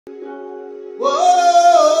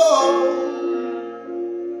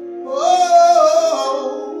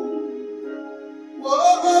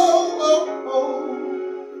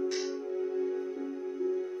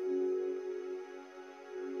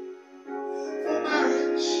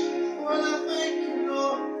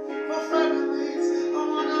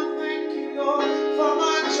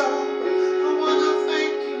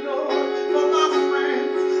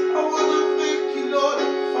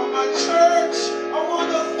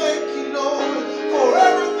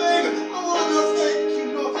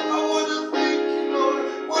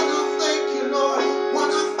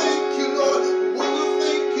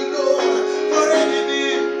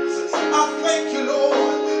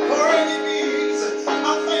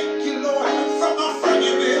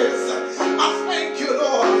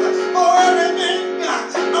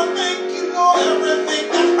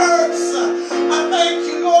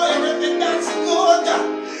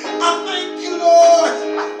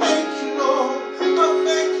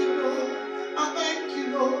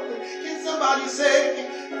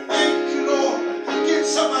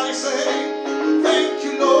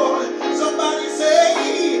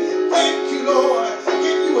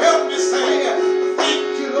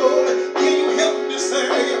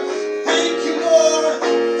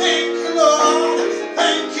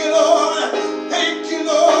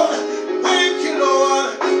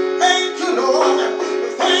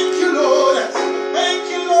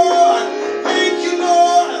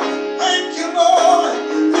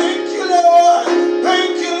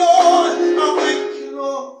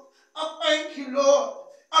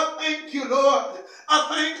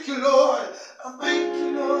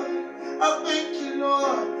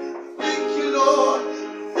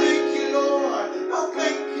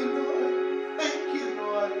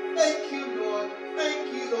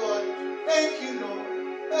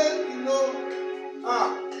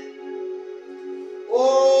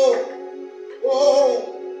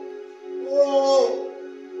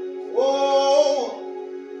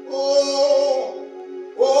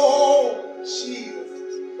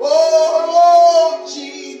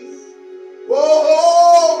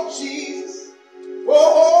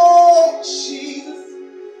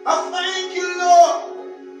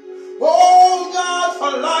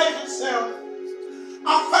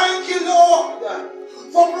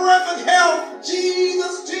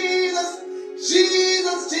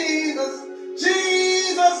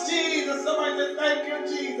Jesus. Somebody say, thank you,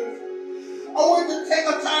 Jesus. I want you to take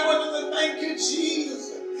a time with us and thank you,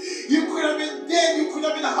 Jesus. You could have been dead. You could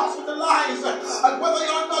have been hospitalized. And whether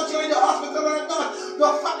or not you're in the hospital or not,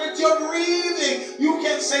 the fact that you're breathing, you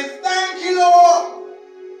can say, thank you, Lord.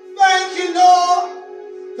 Thank you, Lord.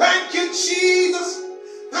 Thank you, Jesus.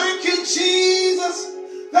 Thank you, Jesus.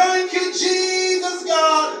 Thank you, Jesus,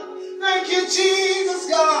 God. Thank you, Jesus,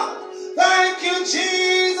 God. Thank you,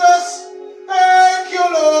 Jesus. Thank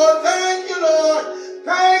you, Lord. Thank you, Lord.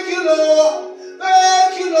 Thank you, Lord.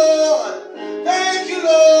 Thank you, Lord. Thank you,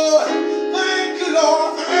 Lord. Thank you,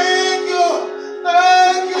 Lord. Thank you.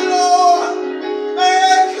 Thank you, Lord.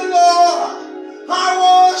 Thank you, Lord. I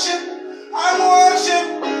worship. I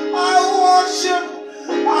worship. I worship.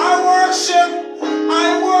 I worship.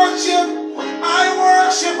 I worship. I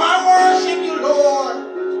worship. I worship you,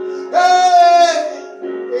 Lord. Hey.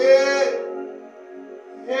 Hey.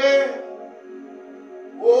 Hey.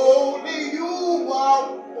 Only you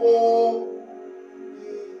are holy.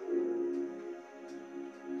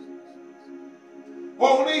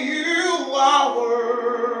 Only you are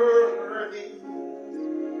worthy.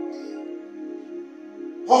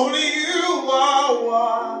 Only you are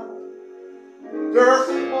wonderful.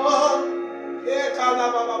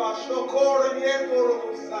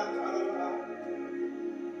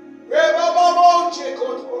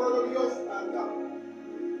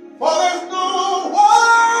 For there's no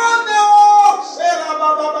one else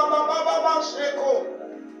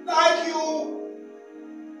like you,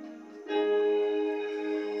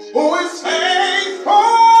 who is faithful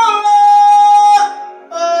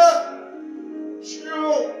and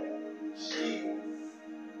true.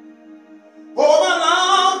 For the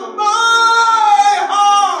love of my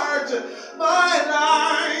heart, my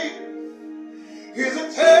life is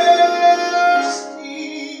a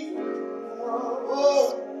testimony.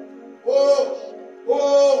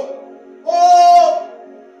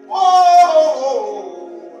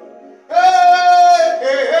 Hey,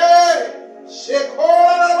 hey, hey.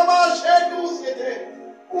 Shekora mama shedu sete.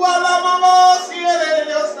 Wala mama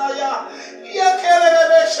siele yosaya. Yekele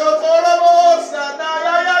be shotora bosa na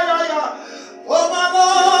ya ya ya ya. Oh my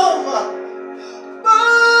love,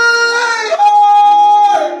 my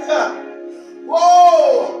heart.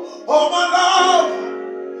 Oh, oh my love.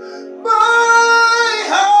 My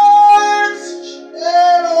heart,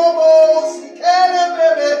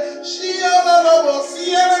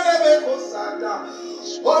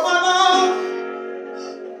 oh my love,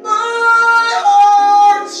 my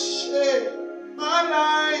heart, my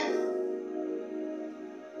life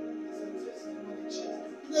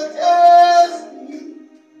is a testimony.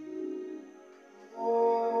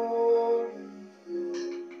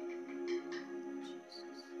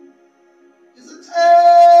 It's a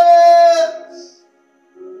test.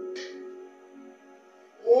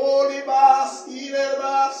 Holy bas, ile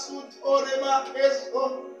bas, utore ma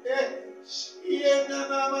keso, shiena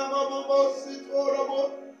na mama mama sitoro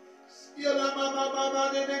bo, shiena mama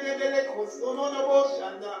mama ne koso no bo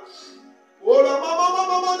shanda. Ola mama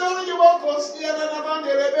mama no ni bo koso shiena na mama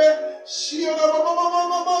lebe, shiena mama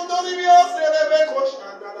mama no ni bi aselebe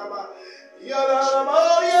koshanda na ba. Yala na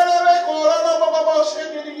ba yala be kola na mama bo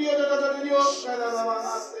shende ni yona na ni yoshana na ma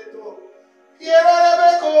aseto. Oh,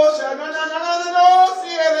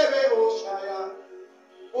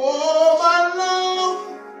 my love,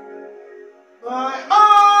 my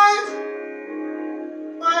heart,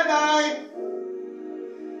 my life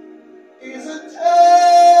is a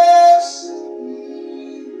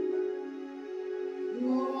testimony.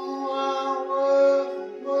 You are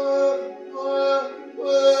worthy.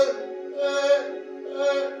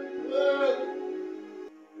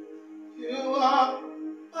 You are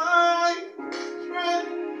my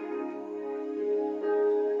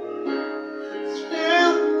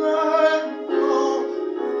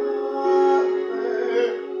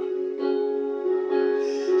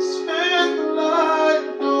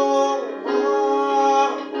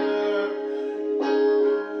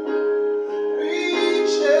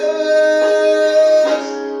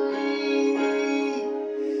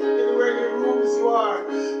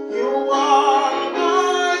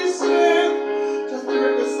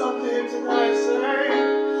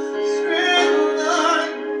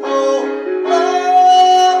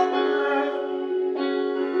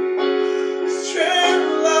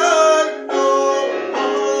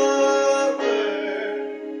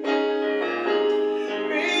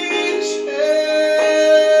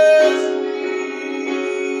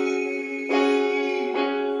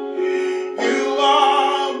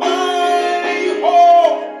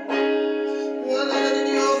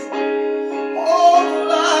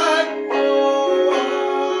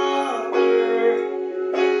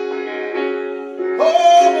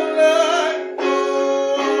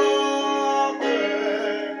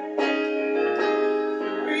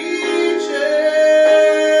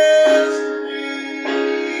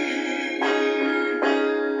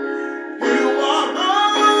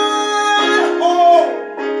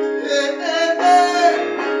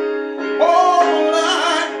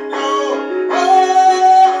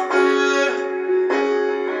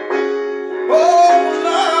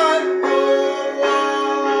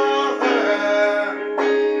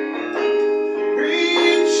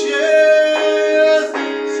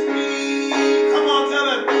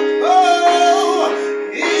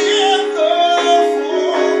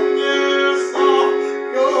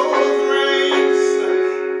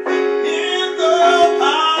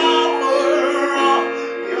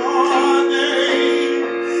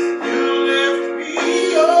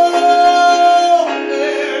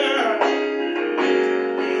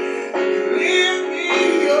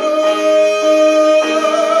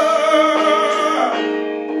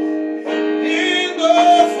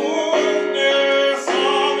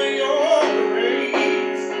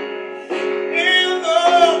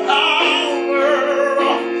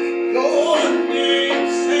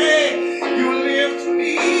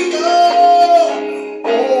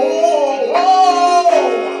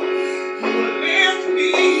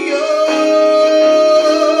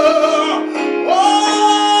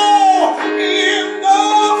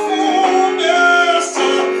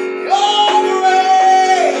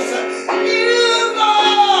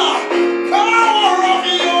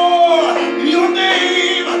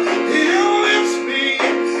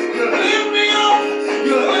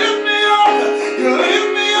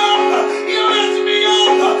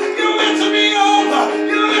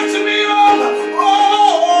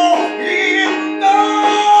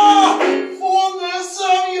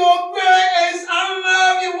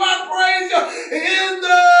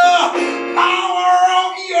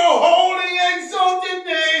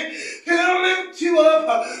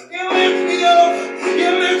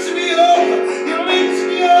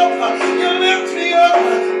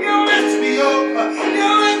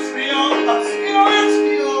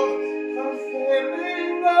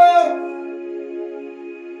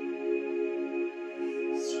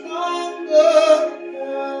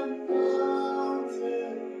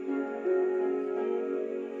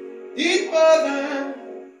deeper than